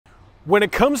When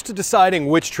it comes to deciding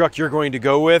which truck you're going to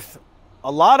go with,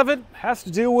 a lot of it has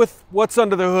to do with what's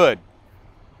under the hood.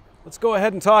 Let's go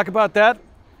ahead and talk about that,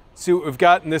 see what we've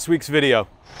got in this week's video.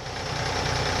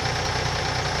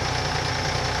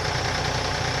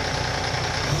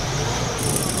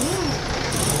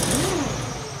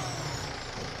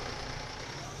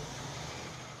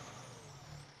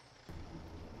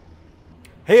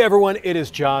 Hey everyone, it is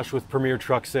Josh with Premier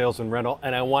Truck Sales and Rental,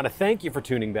 and I want to thank you for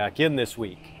tuning back in this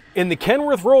week. In the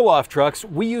Kenworth roll-off trucks,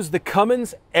 we use the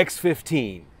Cummins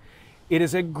X15. It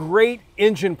is a great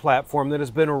engine platform that has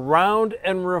been around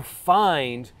and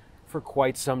refined for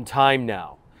quite some time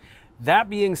now. That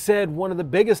being said, one of the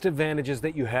biggest advantages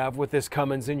that you have with this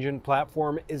Cummins engine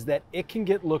platform is that it can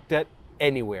get looked at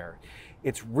anywhere.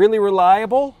 It's really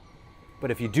reliable,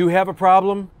 but if you do have a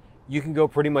problem, you can go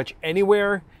pretty much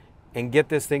anywhere and get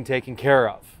this thing taken care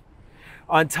of.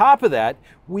 On top of that,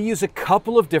 we use a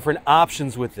couple of different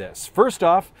options with this. First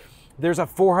off, there's a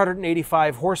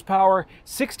 485 horsepower,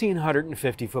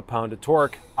 1,650 foot-pound of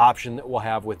torque option that we'll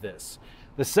have with this.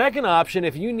 The second option,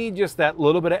 if you need just that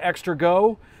little bit of extra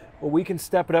go, well, we can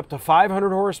step it up to 500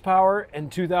 horsepower and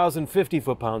 2,050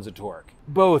 foot-pounds of torque.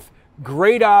 Both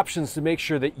great options to make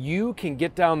sure that you can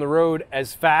get down the road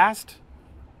as fast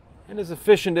and as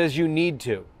efficient as you need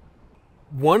to.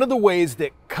 One of the ways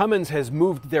that Cummins has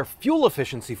moved their fuel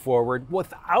efficiency forward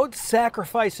without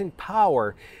sacrificing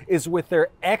power is with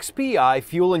their XPI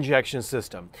fuel injection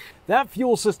system. That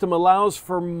fuel system allows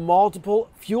for multiple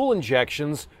fuel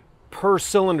injections per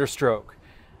cylinder stroke.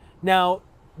 Now,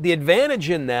 the advantage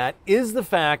in that is the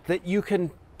fact that you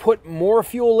can put more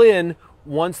fuel in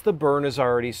once the burn is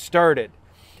already started.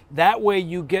 That way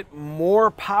you get more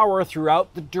power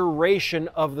throughout the duration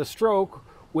of the stroke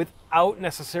without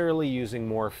necessarily using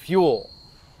more fuel.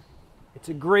 It's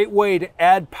a great way to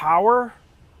add power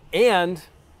and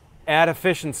add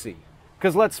efficiency.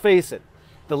 Because let's face it,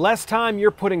 the less time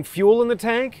you're putting fuel in the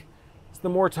tank, the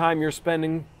more time you're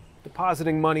spending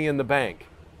depositing money in the bank.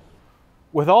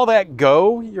 With all that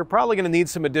go, you're probably going to need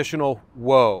some additional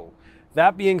whoa.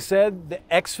 That being said, the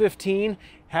X15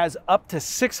 has up to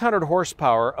 600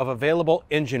 horsepower of available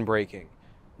engine braking.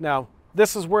 Now,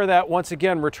 this is where that, once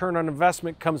again, return on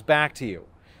investment comes back to you.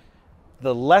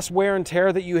 The less wear and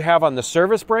tear that you have on the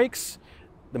service brakes,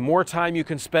 the more time you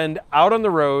can spend out on the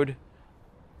road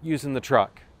using the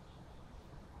truck.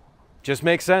 Just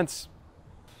makes sense.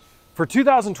 For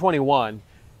 2021,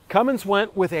 Cummins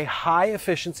went with a high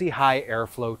efficiency, high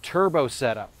airflow turbo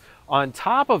setup. On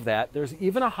top of that, there's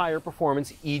even a higher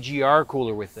performance EGR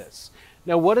cooler with this.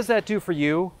 Now, what does that do for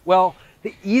you? Well,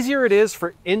 the easier it is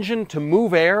for engine to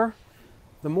move air,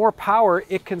 the more power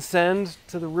it can send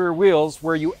to the rear wheels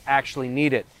where you actually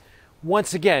need it.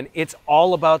 Once again, it's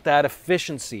all about that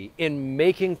efficiency in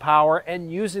making power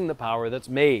and using the power that's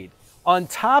made. On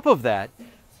top of that,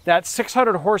 that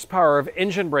 600 horsepower of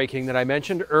engine braking that I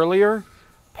mentioned earlier,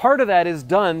 part of that is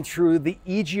done through the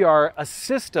EGR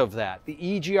assist of that. The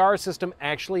EGR system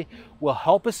actually will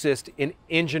help assist in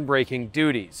engine braking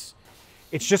duties.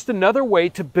 It's just another way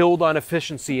to build on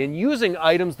efficiency and using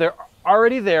items that are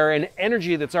already there and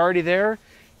energy that's already there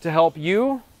to help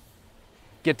you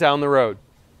get down the road.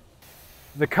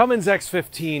 The Cummins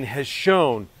X15 has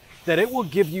shown that it will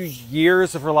give you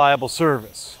years of reliable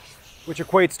service, which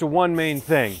equates to one main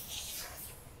thing.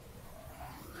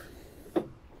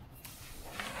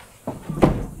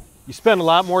 You spend a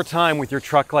lot more time with your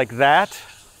truck like that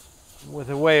with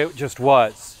the way it just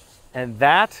was. And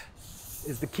that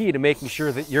is the key to making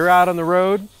sure that you're out on the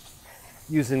road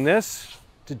using this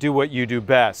to do what you do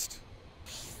best.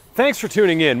 Thanks for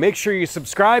tuning in. Make sure you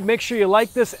subscribe, make sure you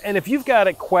like this, and if you've got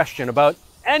a question about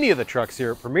any of the trucks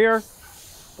here at Premier,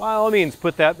 by all means,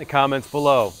 put that in the comments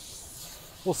below.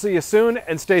 We'll see you soon,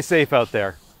 and stay safe out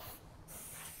there.